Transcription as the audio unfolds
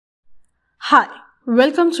Hi,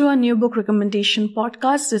 welcome to our new book recommendation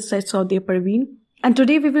podcast. This is Saudya Parveen, and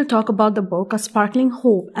today we will talk about the book A Sparkling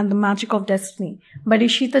Hope and the Magic of Destiny by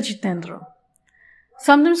Rishitha Jithendra.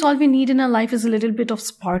 Sometimes all we need in our life is a little bit of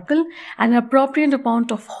sparkle and an appropriate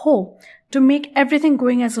amount of hope to make everything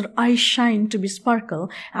going as our eyes shine to be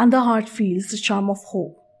sparkle and the heart feels the charm of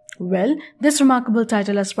hope. Well, this remarkable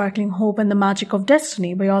title, A Sparkling Hope and the Magic of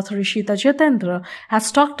Destiny by author Rishitha Jithendra,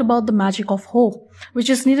 has talked about the magic of hope,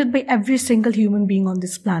 which is needed by every single human being on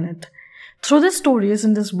this planet. Through the stories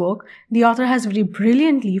in this book, the author has very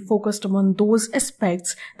brilliantly focused on those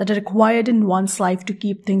aspects that are required in one's life to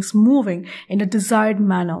keep things moving in a desired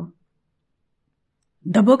manner.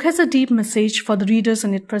 The book has a deep message for the readers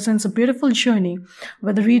and it presents a beautiful journey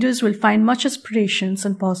where the readers will find much aspirations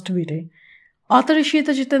and positivity. Author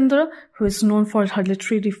Rishitha Jithendra, who is known for her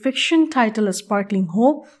literary fiction titled A Sparkling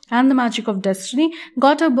Hope and the Magic of Destiny,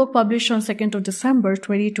 got her book published on 2nd of December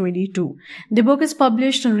 2022. The book is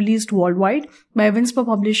published and released worldwide by Winsper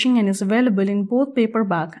Publishing and is available in both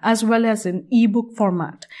paperback as well as in ebook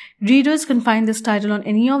format. Readers can find this title on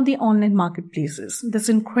any of the online marketplaces. This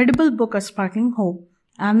incredible book, A Sparkling Hope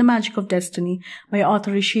and the Magic of Destiny by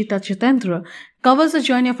author Rishitha Jithendra, covers the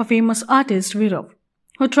journey of a famous artist, Virav,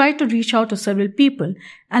 who tried to reach out to several people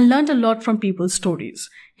and learned a lot from people's stories.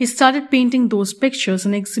 He started painting those pictures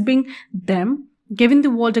and exhibiting them, giving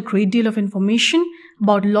the world a great deal of information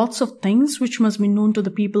about lots of things which must be known to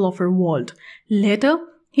the people of our world. Later,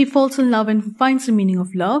 he falls in love and finds the meaning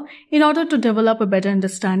of love in order to develop a better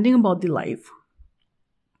understanding about the life.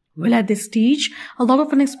 Well, at this stage, a lot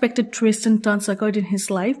of unexpected twists and turns occurred in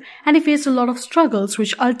his life, and he faced a lot of struggles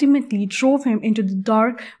which ultimately drove him into the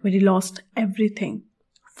dark where he lost everything.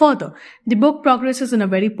 Further, the book progresses in a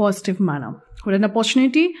very positive manner, where an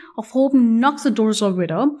opportunity of hope knocks the doors of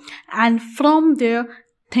Virav, and from there,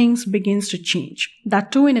 things begins to change,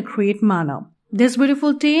 that too in a great manner. This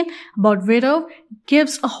beautiful tale about Virav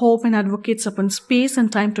gives a hope and advocates upon space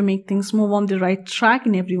and time to make things move on the right track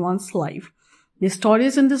in everyone's life. The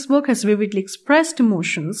stories in this book has vividly expressed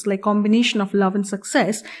emotions like combination of love and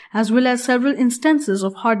success, as well as several instances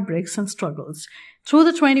of heartbreaks and struggles. Through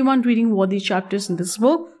the 21 reading-worthy chapters in this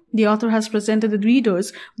book, the author has presented the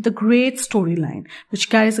readers with a great storyline, which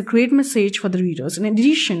carries a great message for the readers. In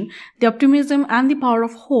addition, the optimism and the power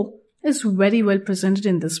of hope is very well presented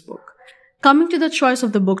in this book. Coming to the choice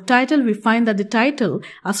of the book title, we find that the title,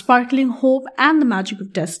 A Sparkling Hope and the Magic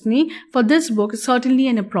of Destiny, for this book is certainly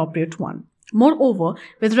an appropriate one. Moreover,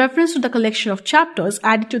 with reference to the collection of chapters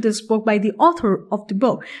added to this book by the author of the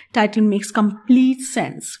book, title makes complete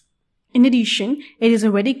sense. In addition, it is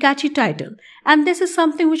a very catchy title, and this is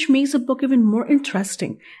something which makes the book even more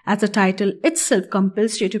interesting, as the title itself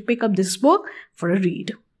compels you to pick up this book for a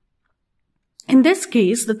read. In this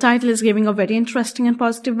case, the title is giving a very interesting and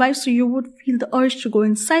positive vibe, so you would feel the urge to go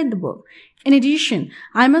inside the book. In addition,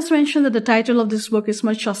 I must mention that the title of this book is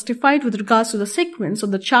much justified with regards to the sequence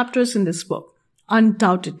of the chapters in this book.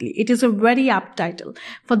 Undoubtedly, it is a very apt title.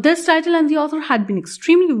 For this title, and the author had been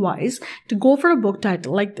extremely wise to go for a book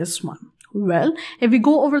title like this one. Well, if we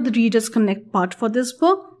go over the Readers Connect part for this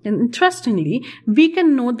book, then interestingly, we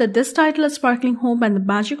can note that this title, A Sparkling Hope and the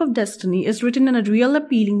Magic of Destiny, is written in a real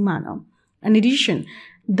appealing manner. In addition,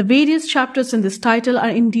 the various chapters in this title are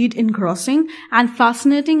indeed engrossing and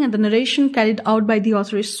fascinating, and the narration carried out by the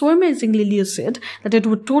author is so amazingly lucid that it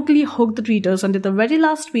would totally hook the readers until the very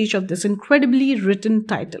last page of this incredibly written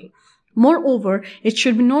title. Moreover, it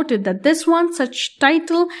should be noted that this one such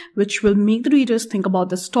title which will make the readers think about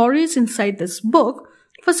the stories inside this book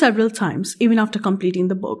for several times, even after completing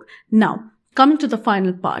the book. Now, coming to the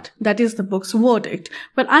final part, that is the book's verdict.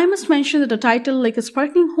 But I must mention that a title like A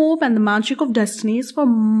Sparkling Hope and the Magic of Destiny is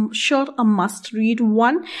for sure a must-read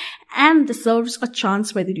one and deserves a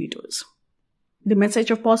chance by the readers. The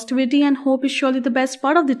message of positivity and hope is surely the best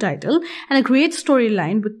part of the title, and a great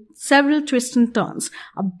storyline with several twists and turns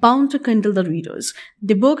are bound to kindle the readers.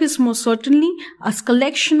 The book is most certainly a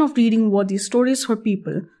collection of reading-worthy stories for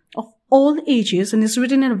people of all ages and is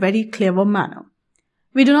written in a very clever manner.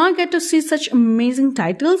 We do not get to see such amazing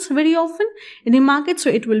titles very often in the market, so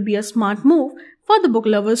it will be a smart move for the book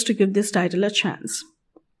lovers to give this title a chance.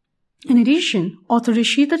 In addition, author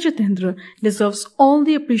Rishitha Jithendra deserves all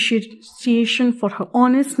the appreciation for her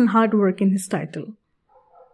honest and hard work in his title.